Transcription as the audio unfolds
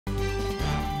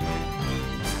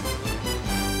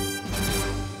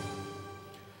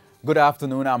Good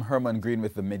afternoon, I'm Herman Green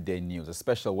with the Midday News. A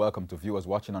special welcome to viewers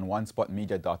watching on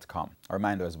onespotmedia.com. A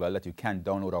reminder as well that you can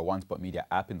download our One Spot Media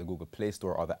app in the Google Play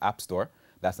Store or the App Store.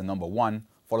 That's the number 1,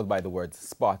 followed by the word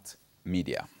Spot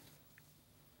Media.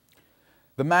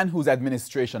 The man whose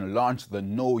administration launched the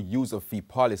no user fee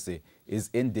policy is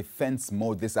in defense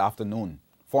mode this afternoon.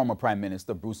 Former Prime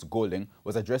Minister Bruce Golding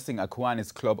was addressing a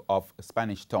Kiwanis Club of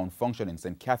Spanish Town function in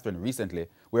St. Catherine recently,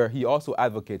 where he also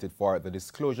advocated for the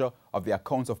disclosure of the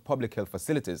accounts of public health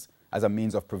facilities as a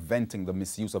means of preventing the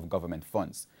misuse of government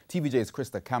funds. TVJ's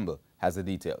Krista Campbell has the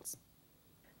details.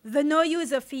 The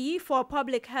no-user fee for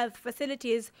public health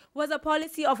facilities was a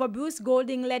policy of a Bruce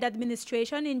Golding-led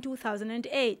administration in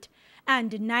 2008.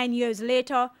 And 9 years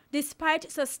later, despite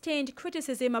sustained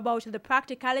criticism about the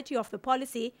practicality of the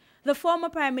policy, the former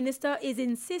Prime Minister is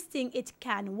insisting it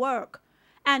can work.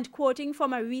 And quoting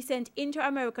from a recent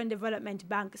Inter-American Development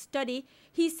Bank study,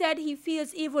 he said he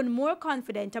feels even more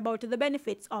confident about the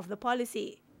benefits of the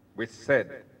policy. We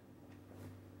said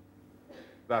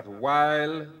that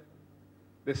while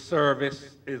the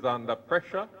service is under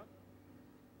pressure,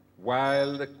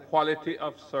 while the quality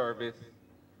of service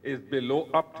is below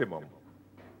optimum,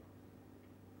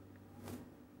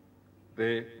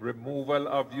 the removal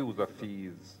of user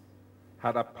fees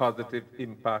had a positive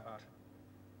impact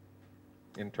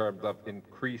in terms of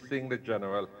increasing the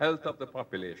general health of the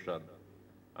population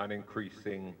and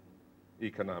increasing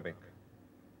economic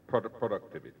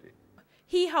productivity.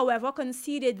 He, however,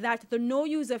 conceded that the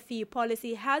no-user fee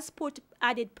policy has put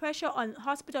added pressure on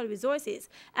hospital resources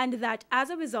and that, as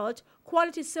a result,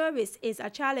 quality service is a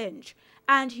challenge.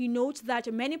 And he notes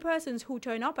that many persons who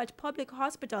turn up at public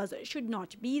hospitals should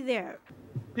not be there.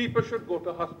 People should go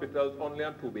to hospitals only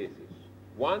on 2 bases.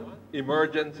 1,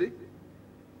 emergency,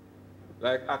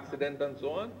 like accident and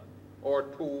so on, or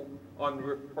 2, on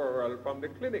referral from the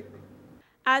clinic.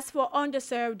 As for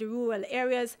underserved rural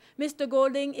areas, Mr.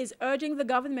 Golding is urging the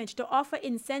government to offer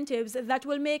incentives that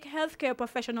will make healthcare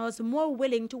professionals more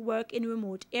willing to work in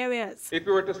remote areas. If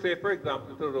you were to say, for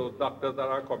example, to those doctors that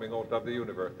are coming out of the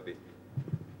university,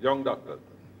 young doctors,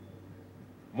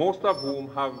 most of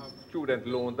whom have student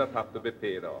loans that have to be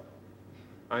paid off,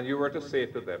 and you were to say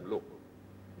to them, look,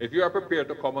 if you are prepared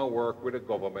to come and work with the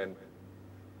government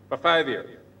for 5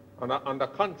 years under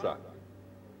contract,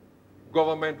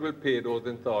 government will pay those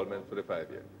installments for the 5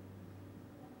 years.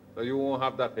 So you won't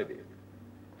have that headache.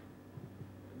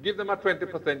 Give them a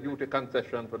 20% duty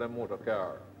concession for their motor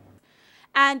car.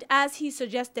 And as he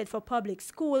suggested for public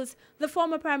schools, the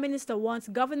former Prime Minister wants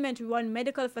government-run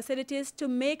medical facilities to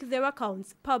make their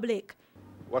accounts public.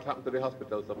 What happened to the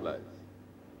hospital supplies?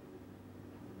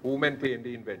 Who maintained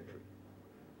the inventory?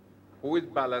 Who is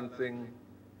balancing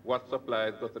what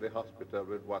supplies go to the hospital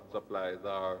with what supplies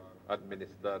are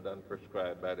administered and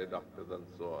prescribed by the doctors and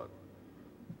so on?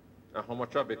 And how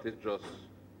much of it is just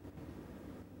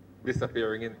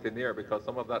disappearing in thin air, because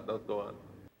some of that does go on.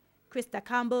 Krista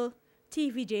Campbell,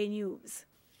 TVJ News.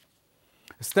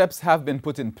 Steps have been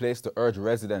put in place to urge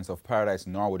residents of Paradise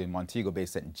Norwood in Montego Bay,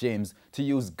 St. James to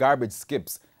use garbage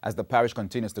skips as the parish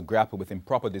continues to grapple with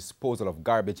improper disposal of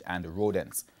garbage and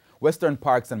rodents. Western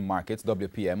Parks and Markets,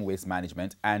 WPM Waste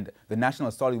Management, and the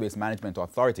National Solid Waste Management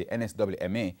Authority,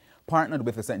 NSWMA, partnered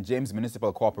with the St. James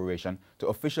Municipal Corporation to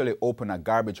officially open a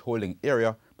garbage holding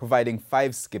area, providing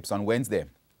 5 skips on Wednesday.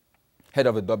 Head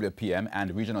of the WPM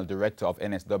and Regional Director of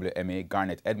NSWMA,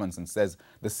 Garnet Edmondson, says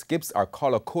the skips are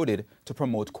color-coded to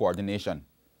promote coordination.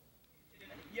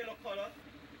 Yellow color,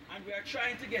 and we are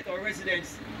trying to get our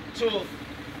residents to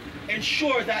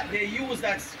ensure that they use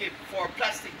that skip for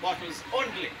plastic bottles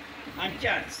only and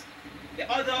cans. The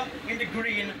other, in the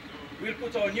green, we'll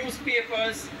put our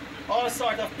newspapers, all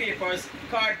sorts of papers,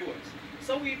 cardboard.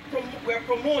 So we're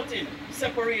promoting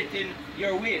separating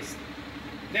your waste.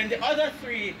 Then the other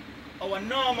 3, our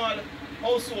normal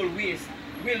household waste,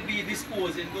 will be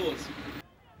disposed in those. There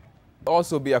will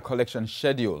also be a collection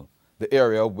schedule. The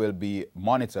area will be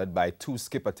monitored by 2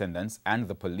 skip attendants and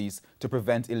the police to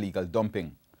prevent illegal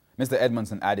dumping. Mr.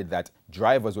 Edmondson added that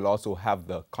drivers will also have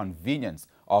the convenience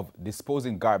of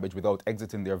disposing garbage without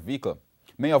exiting their vehicle.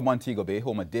 Mayor of Montego Bay,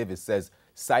 Homer Davis, says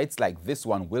sites like this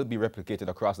one will be replicated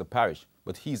across the parish,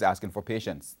 but he's asking for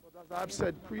patience. As I've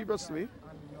said previously,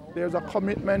 there's a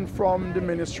commitment from the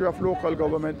Ministry of Local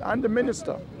Government and the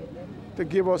Minister to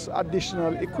give us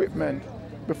additional equipment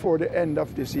before the end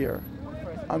of this year.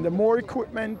 And the more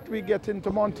equipment we get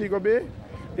into Montego Bay,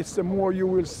 it's the more you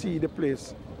will see the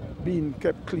place being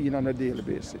kept clean on a daily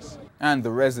basis. And the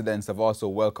residents have also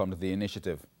welcomed the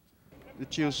initiative.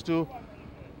 It used to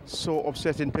so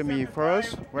upsetting to me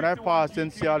first. When I passed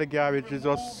and see all the garbage is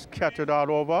just scattered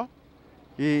all over,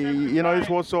 it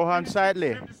was so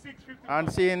unsightly.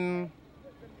 and seeing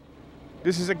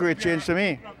this is a great change to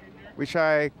me, which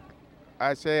I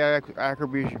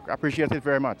appreciate it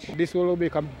very much. This will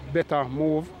make a better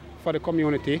move for the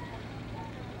community.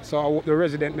 So I hope the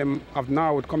residents of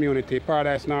Norwood community,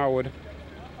 Paradise Norwood,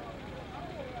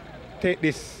 take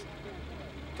this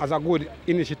as a good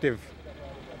initiative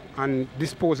and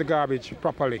dispose the garbage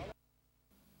properly.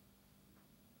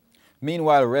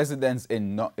 Meanwhile, residents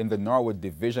in the Norwood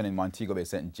Division in Montego Bay,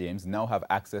 St. James now have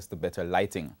access to better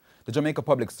lighting. The Jamaica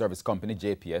Public Service Company,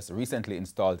 JPS, recently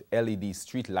installed LED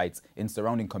street lights in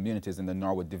surrounding communities in the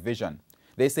Norwood Division.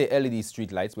 They say LED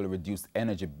street lights will reduce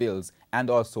energy bills and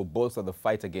also bolster the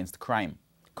fight against crime.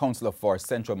 Councillor for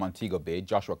Central Montego Bay,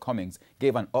 Joshua Cummings,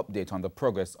 gave an update on the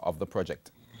progress of the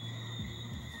project.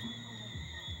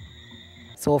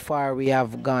 So far, we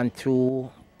have gone through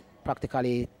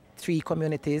practically 3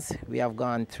 communities. We have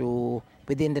gone through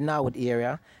within the Norwood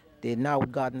area. The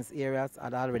Norwood Gardens areas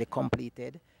are already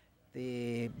completed.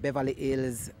 The Beverly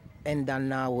Hills and the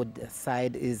Norwood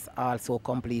side is also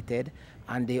completed,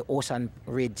 and the Ocean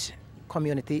Ridge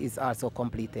community is also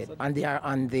completed. And they are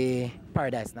on the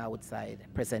Paradise Norwood side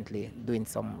presently doing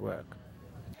some work.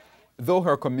 Though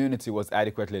her community was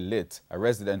adequately lit, a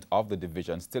resident of the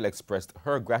division still expressed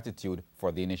her gratitude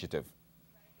for the initiative.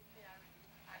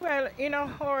 Well, in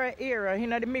our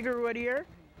area, the Middle Road here,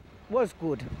 was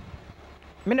good.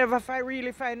 Me never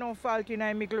really find no fault in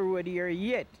the Middle Road here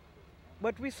yet.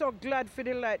 But we're so glad for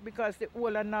the light because the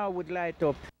whole of now would light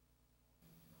up.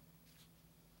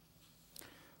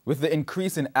 With the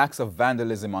increase in acts of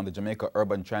vandalism on the Jamaica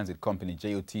Urban Transit Company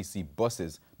JUTC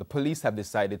buses, the police have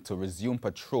decided to resume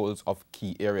patrols of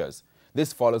key areas.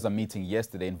 This follows a meeting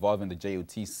yesterday involving the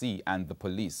JUTC and the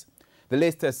police. The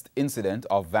latest incident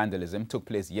of vandalism took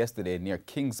place yesterday near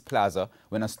King's Plaza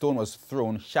when a stone was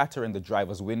thrown, shattering the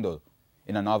driver's window.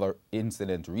 In another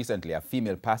incident recently, a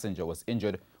female passenger was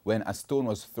injured when a stone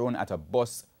was thrown at a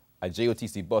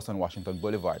JUTC bus on Washington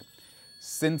Boulevard.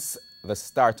 Since the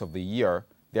start of the year,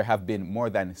 there have been more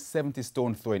than 70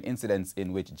 stone-throwing incidents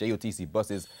in which JUTC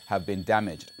buses have been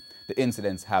damaged. The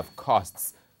incidents have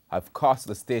cost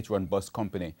the state-run bus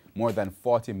company more than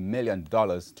 $40 million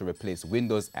to replace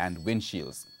windows and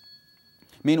windshields.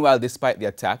 Meanwhile, despite the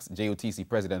attacks, JUTC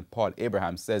President Paul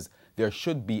Abraham says there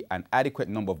should be an adequate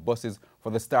number of buses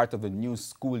for the start of the new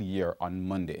school year on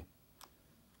Monday.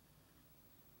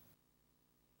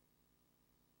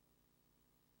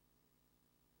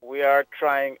 We are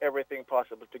trying everything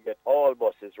possible to get all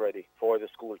buses ready for the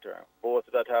school term, both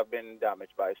that have been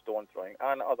damaged by stone throwing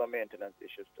and other maintenance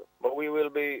issues too. But we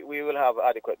will have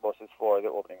adequate buses for the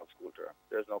opening of school term.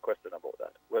 There's no question about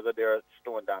that, whether they're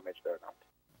stone damaged or not.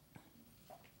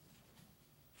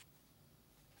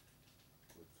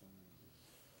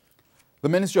 The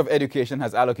Ministry of Education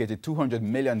has allocated $200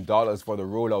 million for the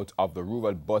rollout of the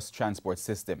rural bus transport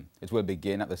system. It will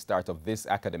begin at the start of this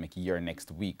academic year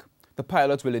next week. The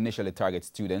pilot will initially target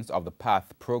students of the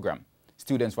PATH program.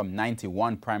 Students from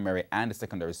 91 primary and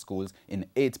secondary schools in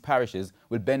 8 parishes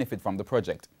will benefit from the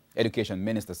project. Education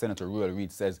Minister Senator Ruel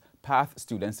Reid says PATH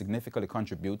students significantly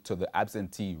contribute to the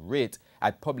absentee rate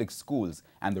at public schools,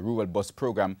 and the rural bus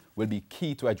program will be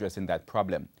key to addressing that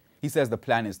problem. He says the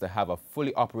plan is to have a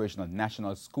fully operational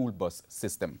national school bus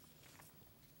system.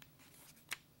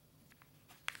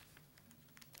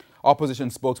 Opposition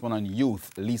spokesman on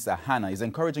youth, Lisa Hanna, is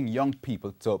encouraging young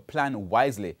people to plan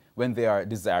wisely when they are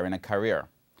desiring a career.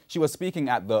 She was speaking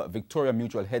at the Victoria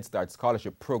Mutual Head Start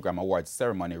Scholarship Program Awards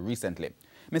ceremony recently.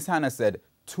 Ms. Hanna said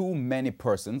too many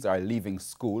persons are leaving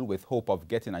school with hope of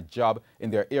getting a job in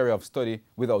their area of study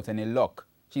without any luck.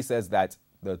 She says that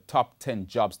the top 10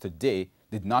 jobs today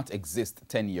did not exist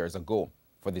 10 years ago.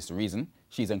 For this reason,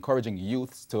 she is encouraging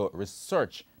youths to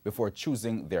research before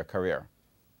choosing their career.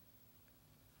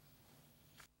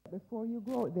 Before you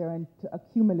go out there and to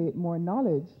accumulate more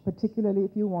knowledge, particularly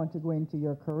if you want to go into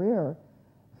your career,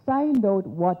 find out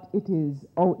what it is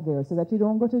out there so that you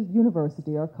don't go to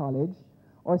university or college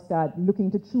or start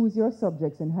looking to choose your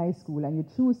subjects in high school and you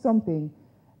choose something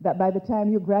that by the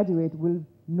time you graduate will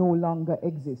no longer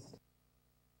exist.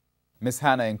 Ms.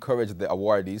 Hanna encouraged the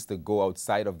awardees to go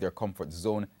outside of their comfort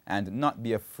zone and not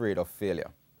be afraid of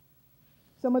failure.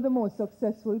 Some of the most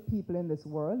successful people in this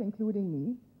world, including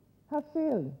me, have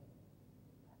failed.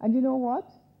 And you know what?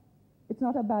 It's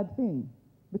not a bad thing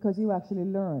because you actually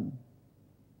learn.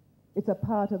 It's a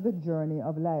part of the journey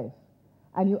of life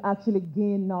and you actually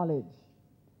gain knowledge.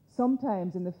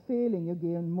 Sometimes in the failing you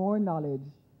gain more knowledge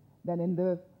than in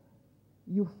the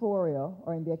euphoria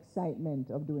or in the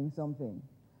excitement of doing something.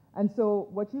 And so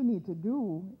what you need to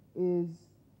do is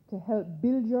to help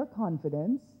build your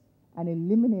confidence and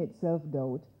eliminate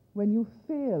self-doubt. When you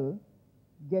fail,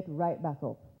 get right back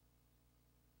up.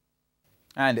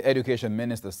 And Education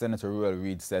Minister Senator Ruel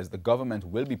Reid says the government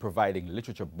will be providing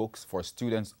literature books for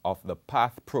students of the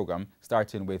PATH program,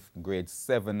 starting with grades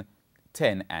 7,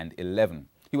 10 and 11.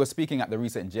 He was speaking at the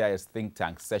recent GIS think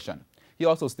tank session. He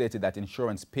also stated that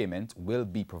insurance payment will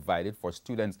be provided for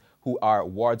students who are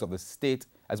wards of the state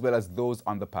as well as those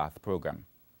on the PATH program.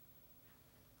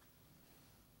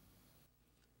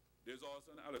 There's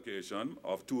also an allocation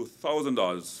of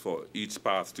 $2,000 for each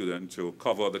PATH student to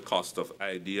cover the cost of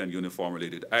ID and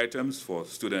uniform-related items for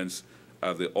students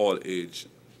at the all-age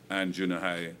and junior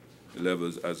high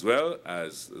levels as well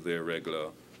as their regular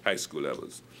high school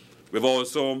levels. We've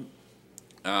also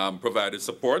provided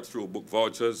support through book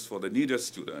vouchers for the neediest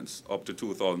students, up to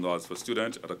 $2,000 per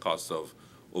student at a cost of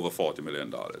over $40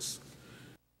 million.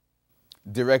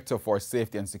 Director for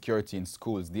Safety and Security in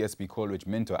Schools, DSP Coleridge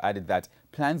Minto, added that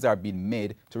plans are being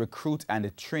made to recruit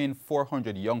and train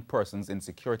 400 young persons in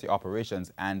security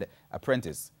operations and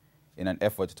apprentice in an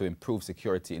effort to improve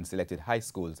security in selected high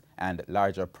schools and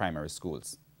larger primary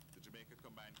schools. The Jamaica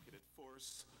Combined Cadet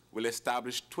Force will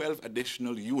establish 12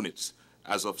 additional units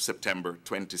as of September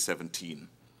 2017.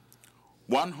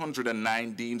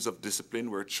 109 deans of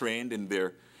discipline were trained in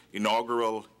their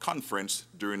inaugural conference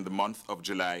during the month of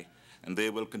July, and they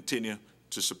will continue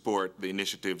to support the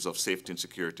initiatives of safety and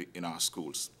security in our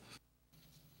schools.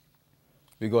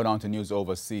 We go down to news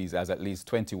overseas as at least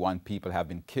 21 people have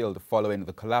been killed following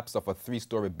the collapse of a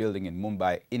 3-story building in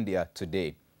Mumbai, India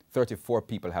today. 34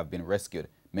 people have been rescued,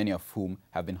 many of whom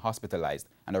have been hospitalized,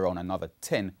 and around another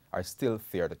 10 are still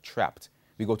feared trapped.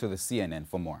 We go to the CNN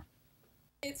for more.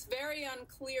 It's very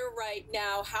unclear right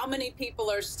now how many people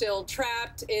are still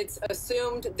trapped. It's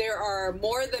assumed there are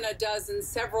more than a dozen,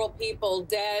 several people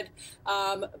dead.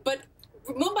 But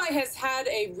Mumbai has had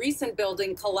a recent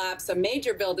building collapse, a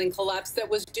major building collapse that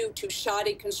was due to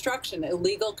shoddy construction,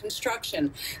 illegal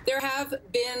construction. There have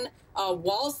been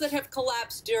walls that have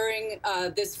collapsed during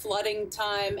this flooding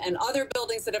time and other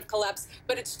buildings that have collapsed,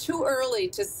 but it's too early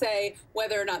to say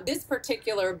whether or not this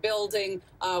particular building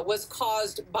was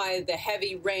caused by the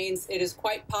heavy rains. It is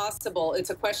quite possible it's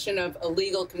a question of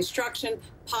illegal construction,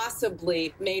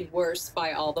 possibly made worse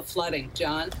by all the flooding.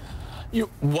 John?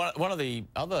 One of the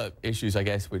other issues, I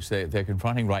guess, which they're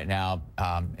confronting right now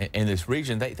in this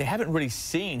region, they haven't really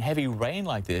seen heavy rain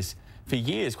like this for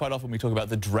years. Quite often we talk about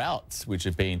the droughts which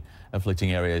have been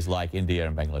afflicting areas like India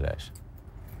and Bangladesh.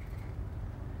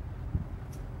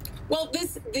 Well,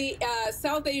 the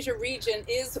South Asia region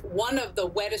is one of the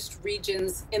wettest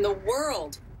regions in the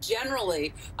world.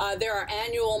 Generally, there are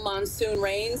annual monsoon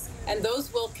rains, and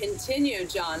those will continue,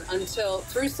 John, until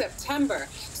through September.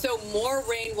 So more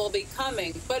rain will be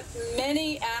coming. But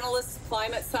many analysts,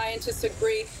 climate scientists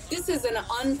agree this is an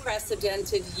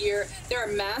unprecedented year. There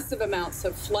are massive amounts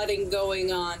of flooding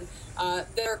going on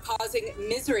that are causing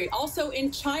misery. Also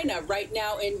in China, right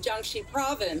now in Jiangxi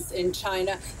province in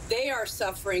China, they are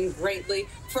suffering greatly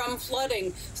from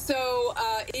flooding. So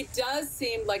it does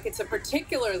seem like it's a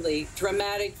particularly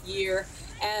dramatic year.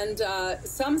 And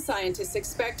some scientists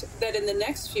expect that in the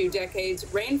next few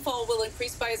decades, rainfall will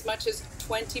increase by as much as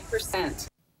 20%.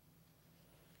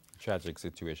 Tragic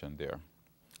situation there.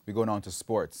 We go on to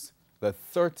sports. The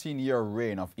 13-year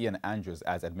reign of Ian Andrews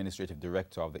as administrative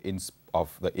director of the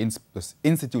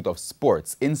Institute of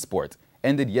Sports, InSport,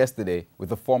 ended yesterday with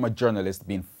the former journalist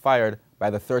being fired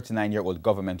by the 39-year-old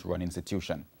government-run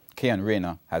institution. Kean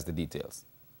Rayner has the details.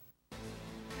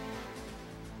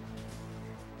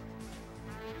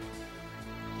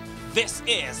 This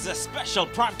is the special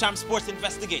Primetime Sports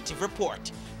Investigative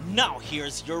Report. Now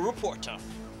here's your reporter.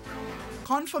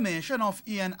 Confirmation of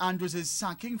Ian Andrews'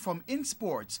 sacking from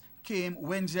InSports came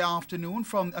Wednesday afternoon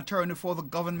from attorney for the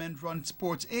government-run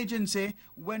sports agency,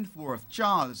 Wentworth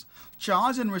Charles.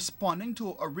 Charles, in responding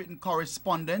to a written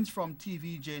correspondence from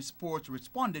TVJ Sports,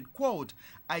 responded, quote,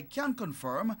 "I can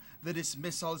confirm the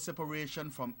dismissal separation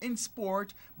from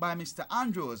InSport by Mr.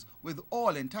 Andrews with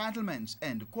all entitlements,"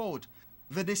 end quote.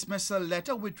 The dismissal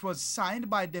letter, which was signed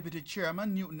by Deputy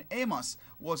Chairman Newton Amos,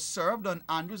 was served on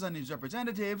Andrews and his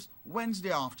representatives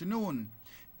Wednesday afternoon.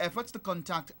 Efforts to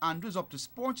contact Andrews up to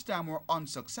sports time were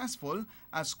unsuccessful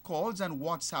as calls and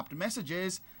WhatsApp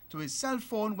messages to his cell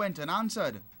phone went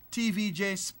unanswered.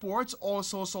 TVJ Sports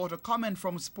also sought a comment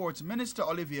from Sports Minister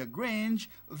Olivia Grange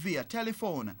via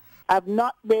telephone. I've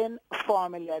not been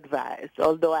formally advised,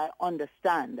 although I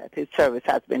understand that his service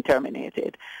has been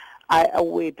terminated. I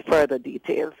await further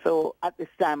details, so at this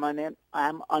time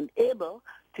I'm unable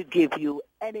to give you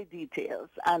any details.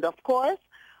 And of course,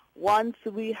 once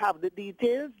we have the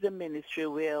details, the ministry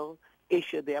will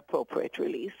issue the appropriate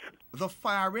release. The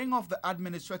firing of the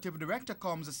administrative director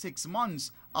comes 6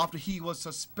 months after he was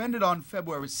suspended on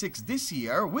February 6 this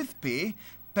year with pay,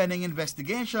 pending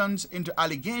investigations into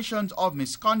allegations of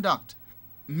misconduct.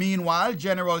 Meanwhile,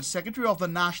 General Secretary of the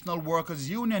National Workers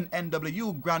Union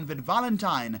NW Granville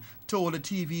Valentine told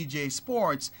TVJ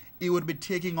Sports he would be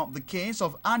taking up the case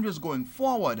of Andrews going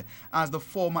forward, as the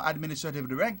former administrative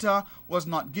director was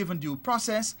not given due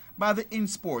process by the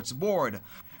InSports board.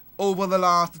 Over the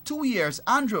last 2 years,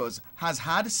 Andrews has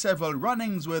had several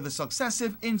run-ins with the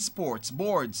successive InSports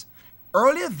boards.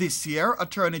 Earlier this year,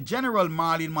 Attorney General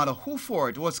Marlene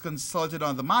Mada-Huford was consulted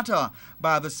on the matter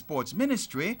by the Sports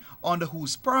Ministry, under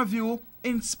whose purview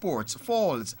InSports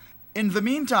falls. In the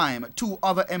meantime, 2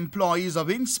 other employees of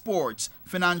InSports,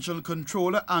 Financial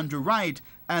Controller Andrew Wright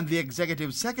and the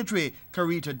Executive Secretary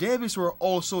Carita Davis, were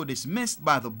also dismissed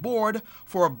by the board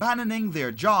for abandoning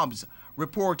their jobs.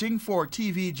 Reporting for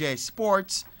TVJ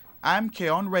Sports, I'm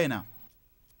Keon Reyna.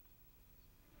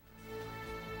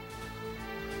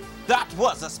 That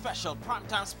was a special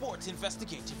Primetime Sports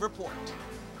investigative report.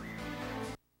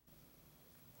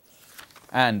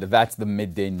 And that's the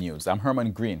Midday News. I'm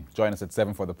Herman Green. Join us at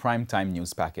 7 for the Primetime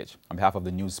News package. On behalf of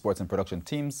the news, sports, and production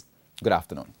teams, good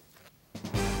afternoon.